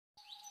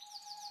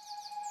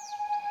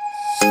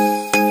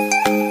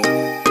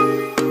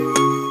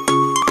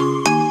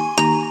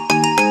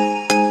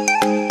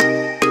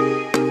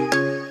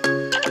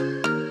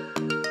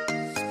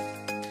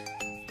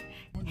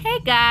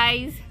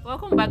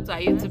welcome back to our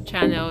YouTube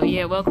channel.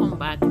 Yeah, welcome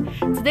back.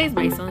 Today is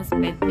my son's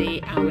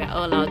birthday and we're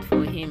all out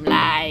for him,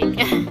 like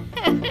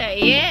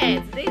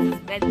yeah, today is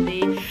his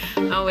birthday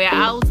and we're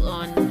out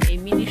on a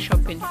mini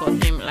shopping for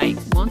him. Like,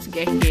 we want to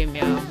get him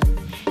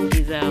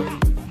his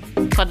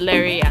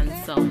cutlery and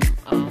some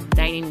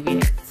dining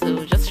wear,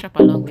 so just shop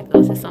along with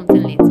us. It's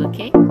something lit,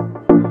 okay?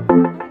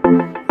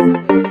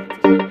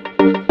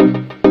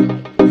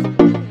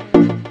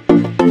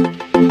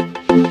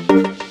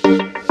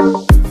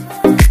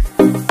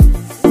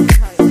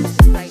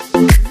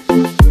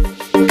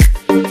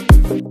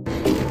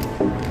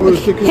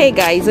 Hey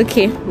guys,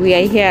 okay, we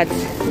are here at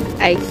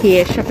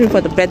IKEA shopping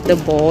for the birthday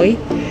boy.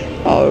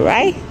 All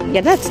right,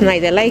 yeah, that's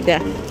nice. I like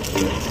that.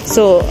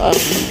 So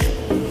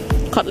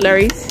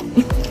cutleries.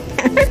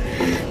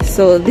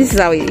 So this is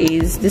how it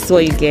is. This is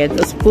what you get: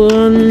 a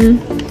spoon,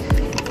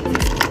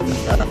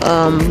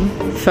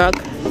 fork,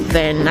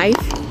 then knife.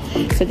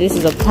 So this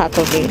is a pack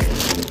of it.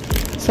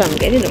 So I'm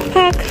getting a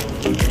pack.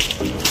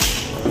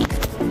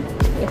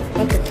 Yeah,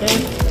 pack of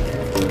them.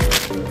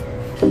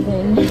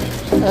 Then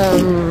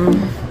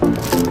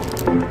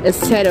a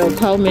set of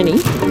how many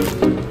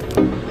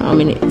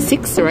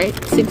 6, right?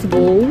 6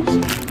 bowls.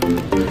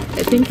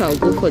 I think I'll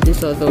go for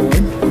this other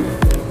one.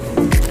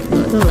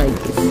 No, I don't like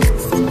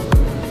this. I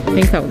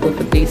think I'll go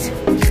for this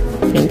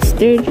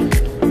instead.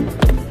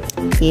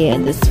 Yeah,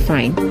 that's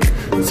fine.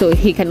 So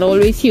he can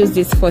always use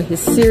this for his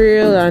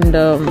cereal and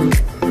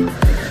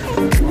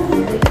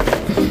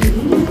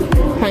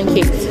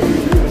pancakes.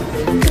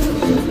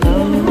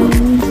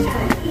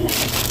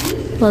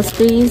 Plus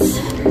these.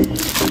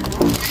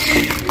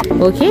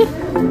 Okay,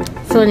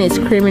 sun is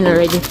screaming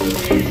already.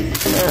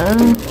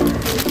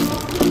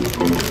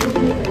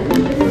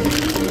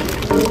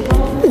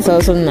 It's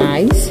also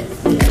nice.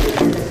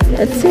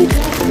 That's it.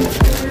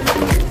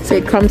 So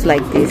it comes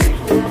like this.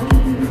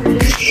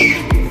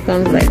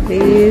 Comes like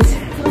this.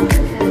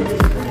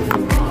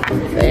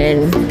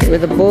 Then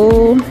with a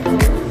bowl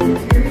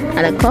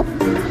and a cup. A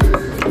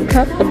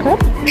cup.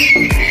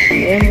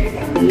 Yeah.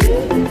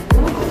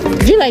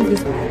 Do you like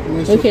this?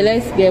 Okay,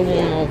 let's get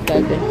one of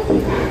that then.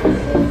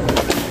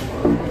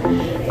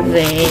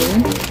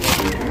 Then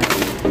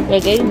we're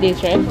getting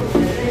this, right?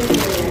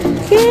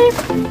 Okay.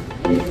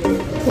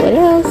 What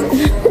else?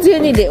 Do you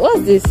need it?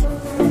 What's this?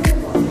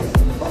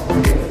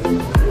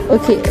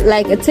 Okay,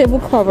 like a table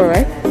cover,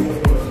 right?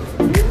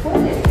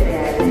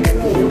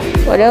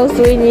 What else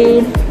do we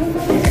need?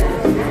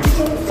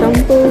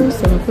 Samples.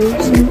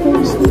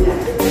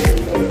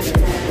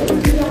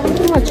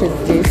 How much is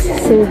this?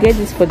 So we get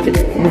this for the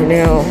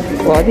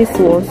well, this is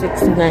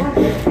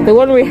 169. The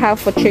one we have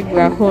for children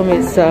at home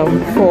is sorry,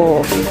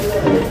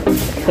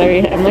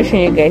 I'm not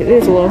showing you guys.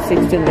 This is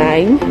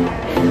 169.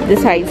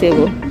 This high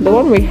table. The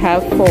one we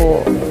have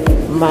for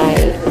my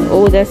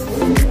oldest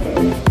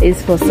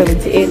is for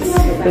 78.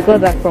 We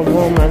got that from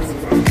Walmart.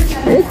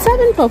 It's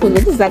having purple.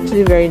 This is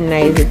actually very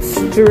nice. It's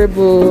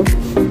durable.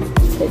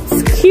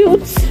 It's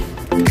cute.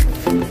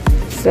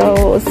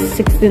 So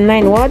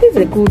 69. Wow, this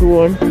is a good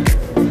one.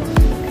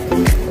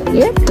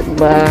 Yep,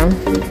 but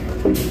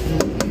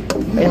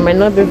it might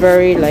not be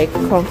very like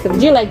comfortable.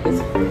 Do you like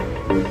this?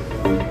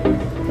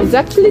 It's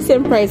actually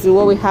same price as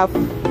what we have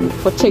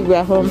for Chegbe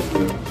at home.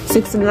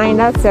 69,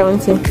 that's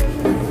 70.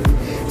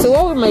 So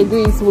what we might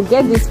do is we'll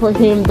get this for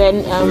him,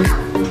 then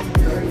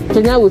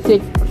Jana will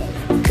take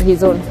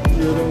his own.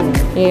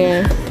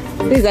 Yeah,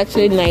 this is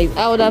actually nice.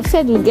 I would have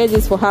said we'll get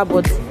this for her,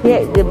 but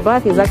yeah, the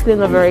back is actually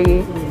not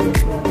very,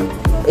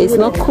 it's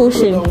not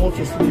cushioned.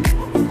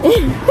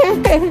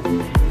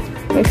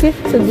 Okay,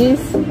 so this,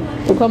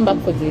 we'll come back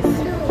for this.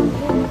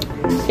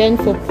 Then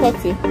for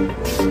potty,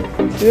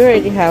 we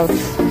already have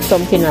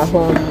something at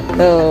home.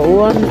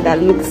 One that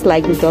looks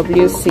like the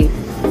WC.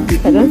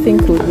 I don't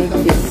think we need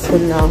this for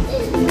now.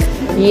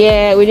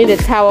 Yeah, we need a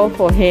towel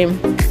for him.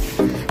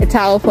 A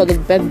towel for the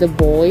birthday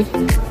boy.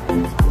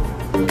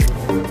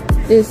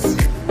 This,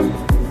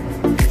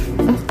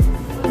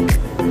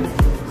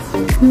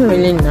 not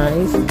really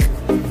nice.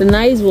 The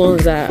nice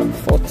ones are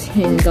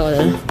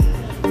 $14.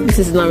 This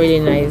is not really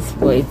nice,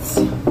 but it's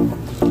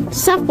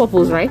serve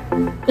purpose, right?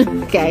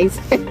 Guys.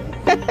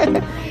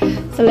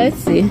 So let's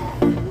see.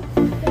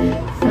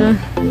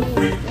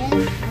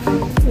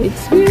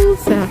 It's real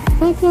serve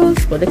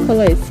purpose, but the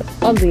color is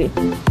ugly.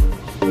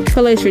 The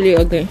color is really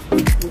ugly.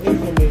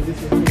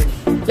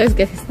 Let's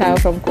get his towel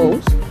from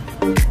Kohl's.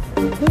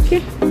 Okay,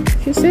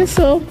 if you say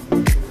so.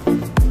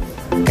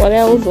 What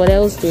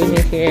else do we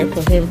need here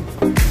for him?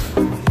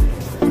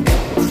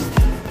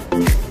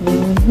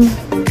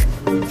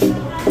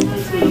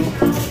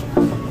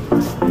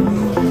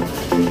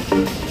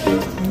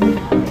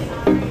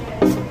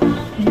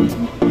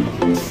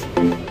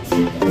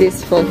 This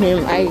for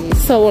him. I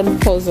saw one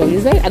puzzle.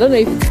 Is that, I don't know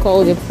if it's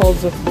called a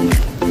puzzle,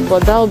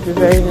 but that would be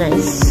very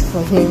nice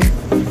for him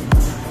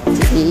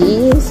to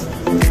use.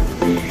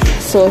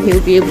 So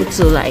he'll be able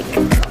to like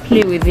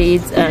play with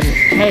it and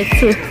try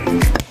to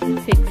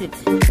fix it.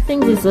 I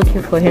think this is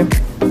okay for him.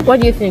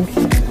 What do you think?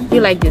 Do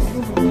you like this?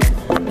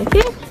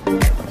 Okay.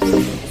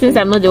 Since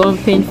I'm not the one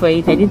paying for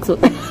it, I need to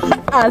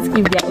ask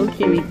if they're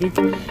okay with it.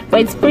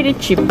 But it's pretty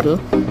cheap though,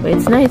 but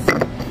it's nice.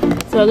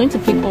 So we're going to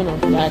pick one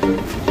of that.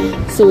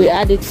 So we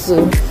add it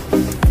to,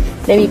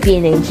 let me be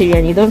in Nigeria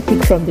and you don't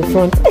pick from the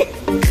front.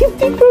 You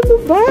pick from the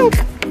back.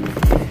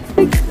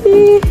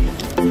 Okay.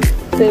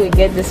 So we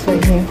get this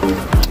one here.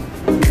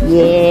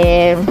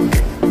 Yeah.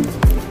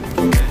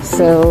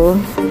 So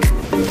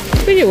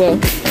pretty well.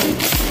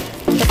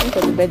 Something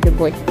for the birthday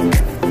boy.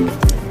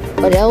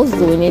 What else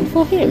do we need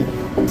for him?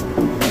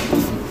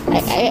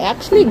 I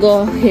actually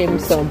got him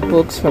some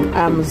books from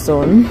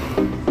Amazon.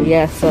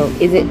 Yeah, so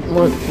is it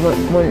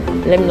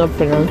let me not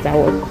pronounce that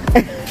word.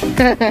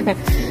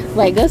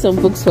 But I got some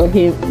books for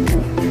him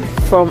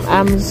from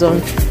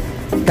Amazon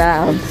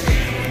that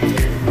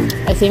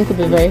I think would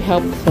be very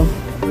helpful.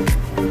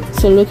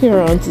 So looking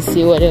around to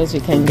see what else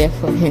we can get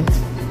for him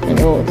and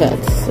all that.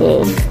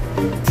 So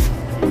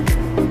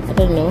I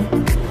don't know.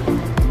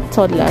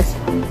 Toddlers,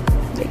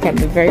 they can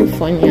be very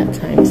funny at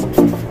times.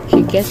 If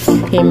you get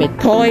him a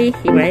toy,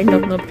 he might end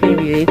up not playing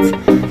with it.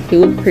 He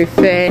would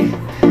prefer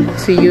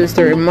to use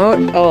the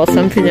remote or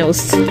something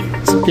else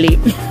to play.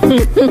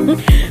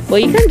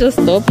 But you can't just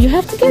stop, you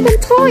have to get them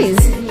toys.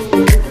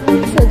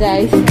 So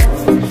guys,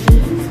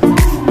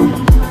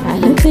 I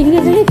don't think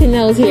there's anything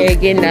else here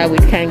again that we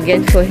can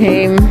get for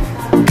him.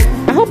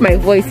 I hope my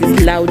voice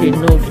is loud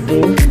enough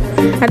though.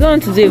 I don't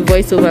want to do a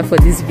voiceover for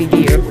this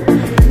video,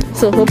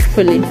 so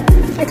hopefully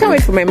I can't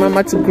wait for my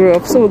mama to grow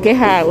up so we'll get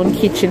her own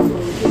kitchen.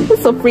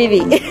 It's so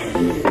pretty.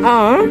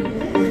 Aww.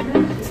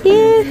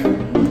 Yeah.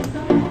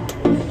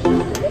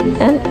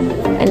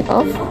 And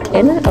off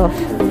and off.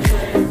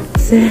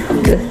 So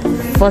the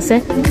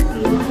faucet,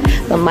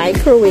 the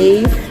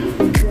microwave.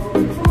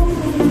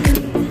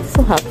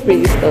 So have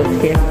pretty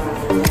stuff here.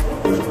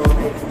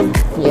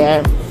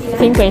 Yeah, I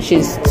think when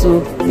she's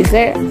 2, is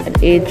there an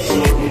age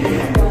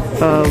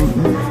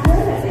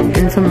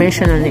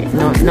information on it?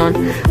 No, none.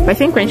 But I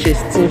think when she's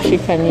 2 she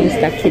can use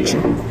that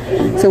kitchen,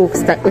 so we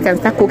can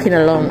start cooking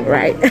along,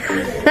 right?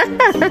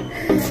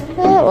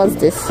 What's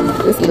this?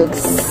 This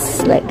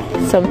looks like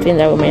something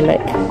that we might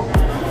like.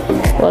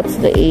 What's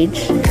the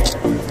age?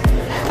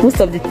 Most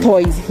of the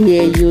toys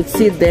here, you'd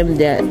see them,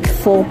 they're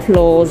 4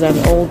 claws and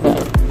all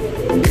that.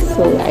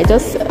 So I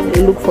just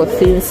look for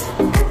things.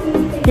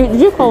 Did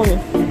you call me?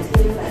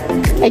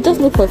 I just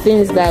look for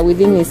things that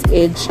within his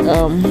age,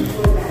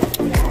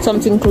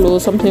 something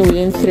close, something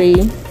within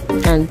 3,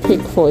 and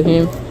pick for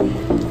him.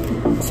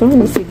 So let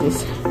me see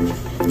this.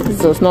 This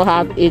does not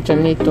have age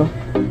on it though.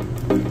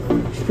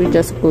 Should we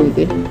just go with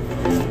it?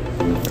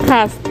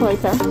 Cars, toy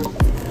car.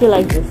 Do you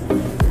like this?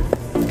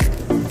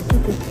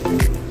 Okay.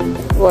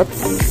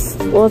 What's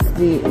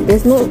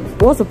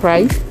the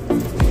price?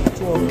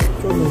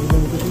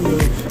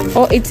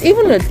 Oh, it's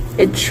even a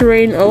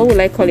train, or what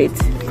will I call it?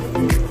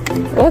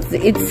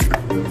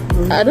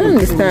 I don't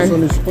understand.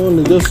 On its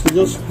own, just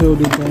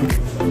held it down.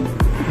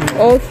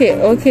 Okay.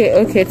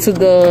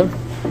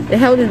 They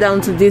held it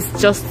down to this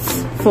just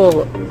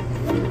for.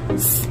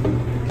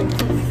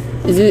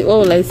 Is it, what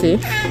will I say?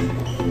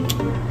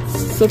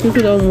 So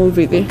people don't move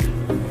with it.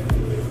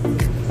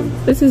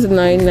 This is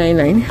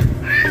 $9.99.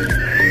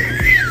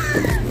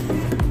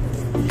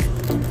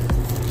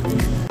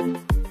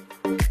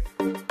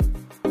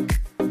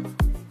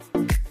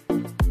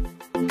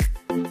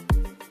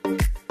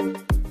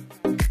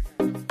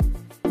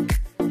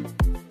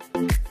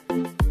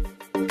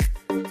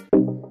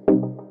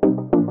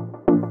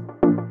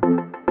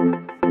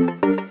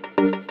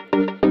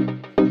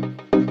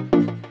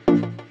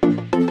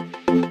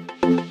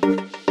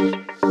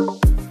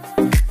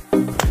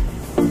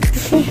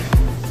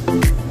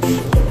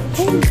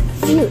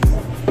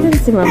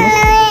 Mama.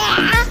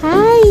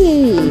 Hi.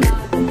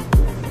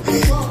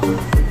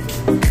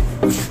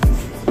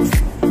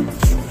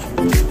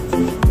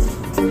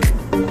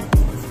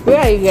 Where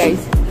are you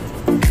guys?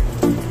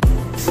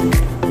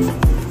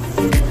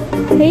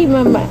 Hey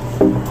mama.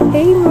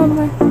 Hey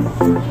mama.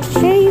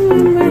 Hey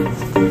mama.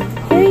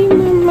 Hey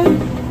mama.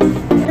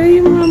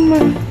 Hey mama.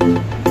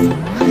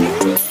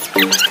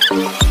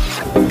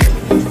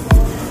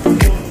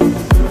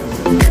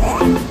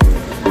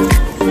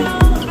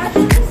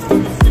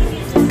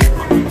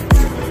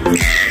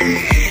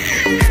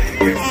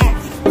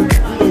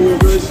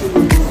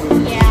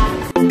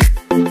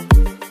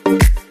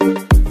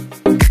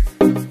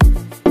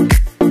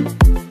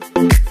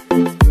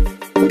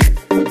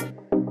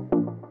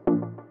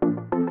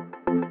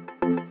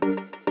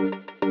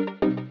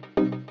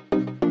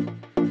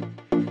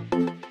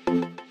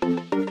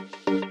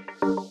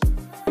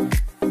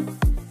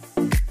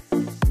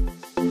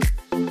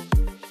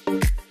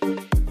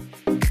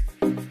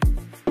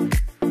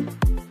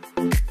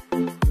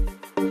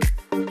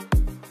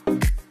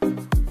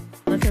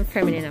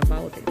 Feminine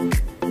about it.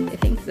 I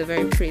think it's a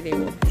very pretty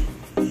one.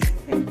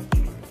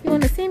 You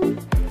want to see me?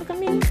 Look at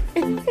me.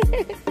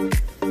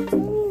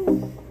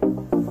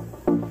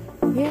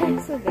 Yeah,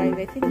 so guys,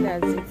 I think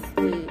that's it.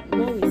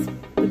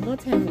 The more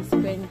time we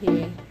spend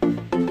here,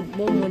 the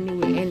more money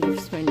we end up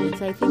spending.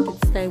 So I think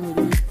it's time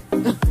we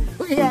leave.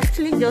 We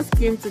actually just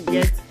came to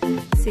get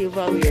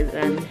silverware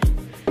and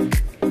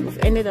we've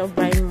ended up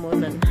buying more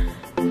than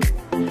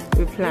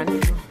we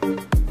planned for,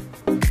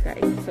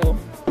 guys. So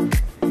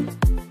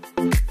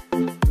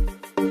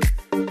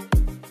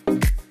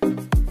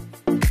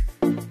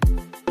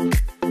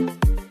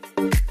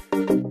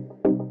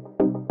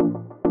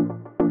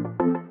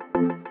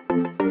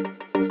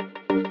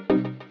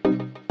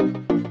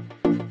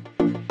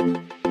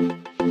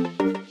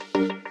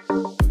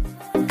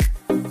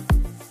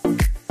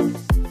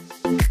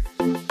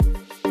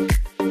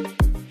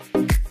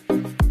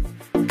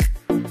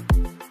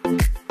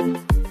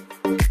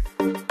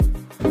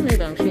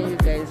I'm showing you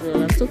guys.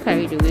 Well, I'm so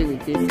carried away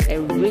with this. I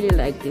really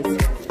like this.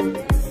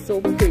 So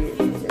pretty.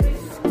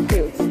 It's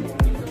cute.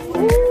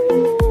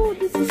 Oh,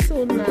 this is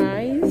so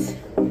nice.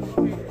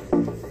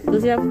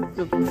 Does it have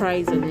the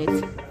price on it?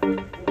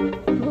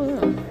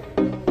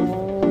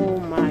 Oh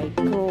my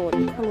god,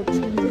 the color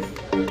changes.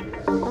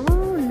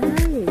 Oh,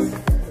 nice.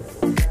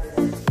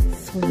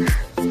 So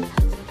nice.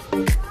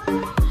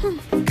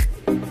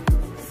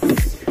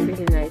 This is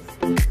really nice.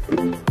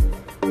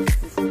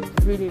 This is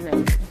really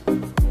nice.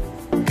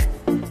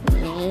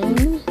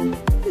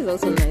 This is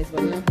also nice,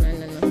 but no.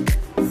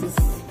 This is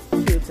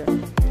cuter.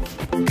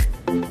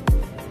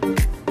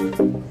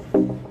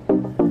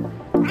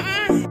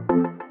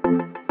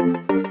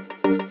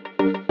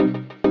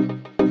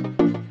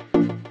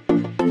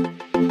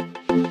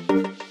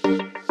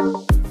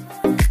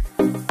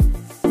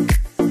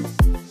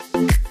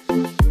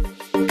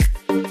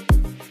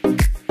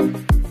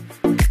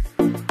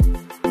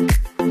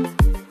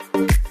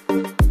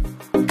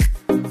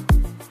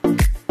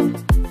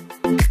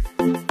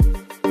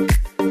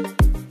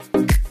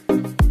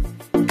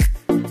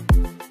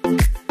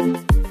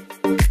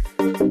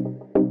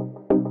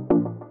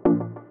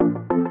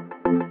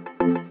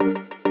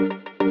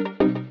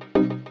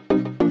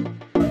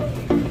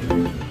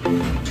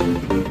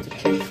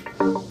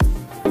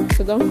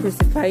 So don't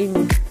crucify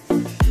me.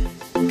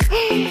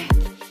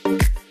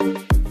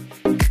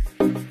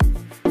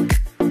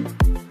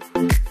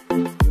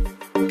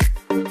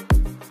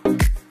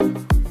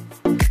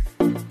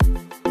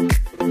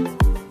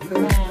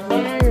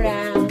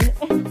 Round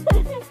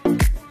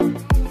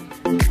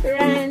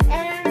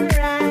and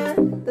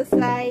round, the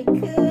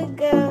cycle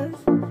goes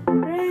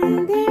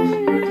round and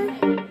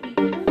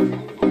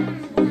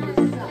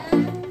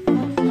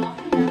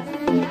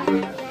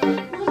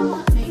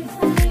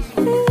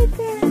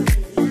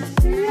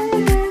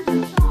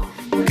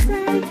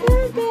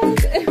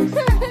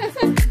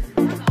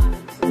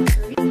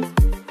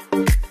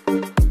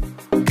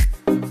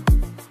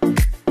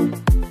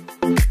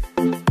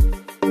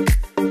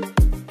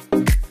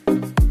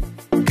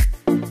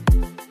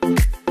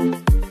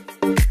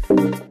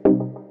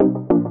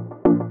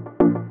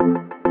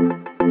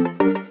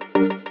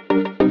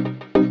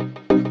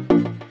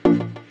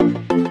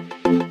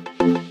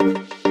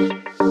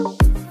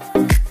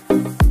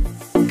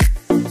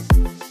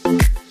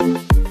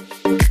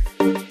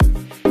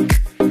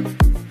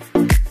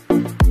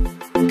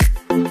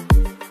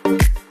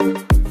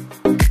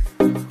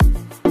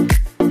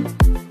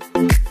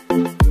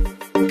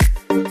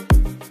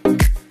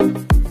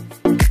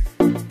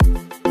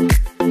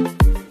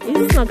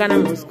Ghana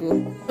must go.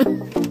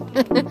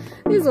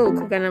 This whole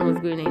Ghana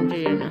must go in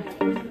Nigeria now.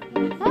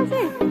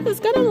 Okay, this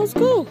Ghana must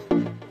go.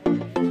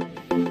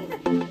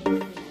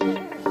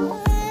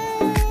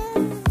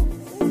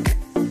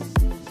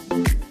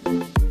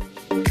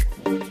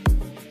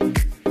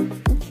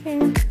 Okay,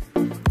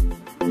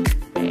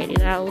 get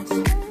it out.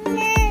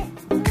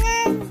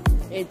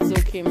 It's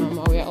okay,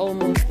 Mama. We're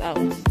almost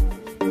out.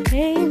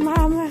 Hey,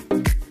 Mama.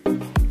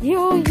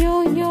 Yo,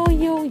 yo, yo,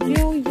 yo,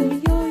 yo, yo,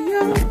 yo,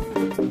 yo.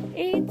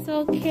 It's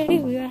okay,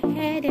 we are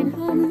heading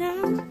home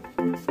now.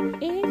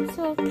 It's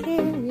okay,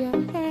 we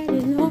are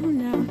heading home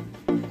now.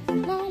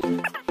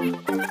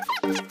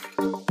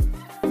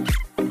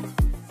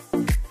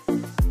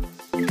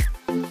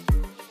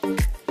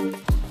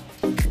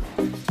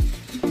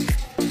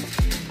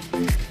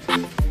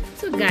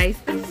 So guys,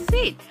 that's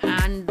it.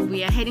 And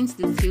we are heading to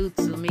the field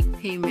to make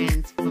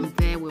payments. From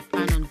there, we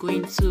plan on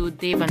going to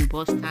Dave and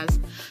Buster's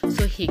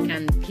so he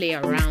can play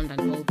around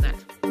and all that.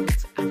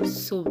 But I'm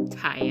so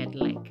tired,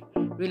 like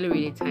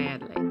really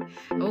tired. Like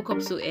I woke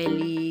up so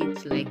early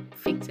to like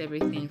fix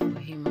everything for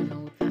him and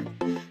all that.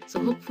 So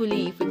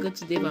hopefully if we go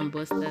to Dave and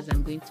Buster's,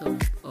 I'm going to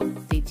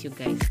update you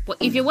guys. But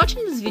if you're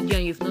watching this video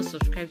and you've not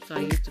subscribed to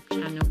our YouTube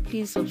channel,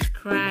 please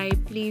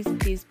subscribe. Please, I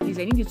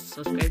need you to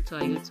subscribe to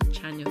our YouTube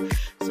channel.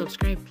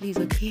 Subscribe please,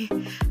 okay?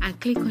 And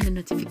click on the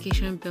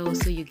notification bell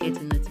so you get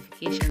a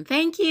notification.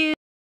 Thank you.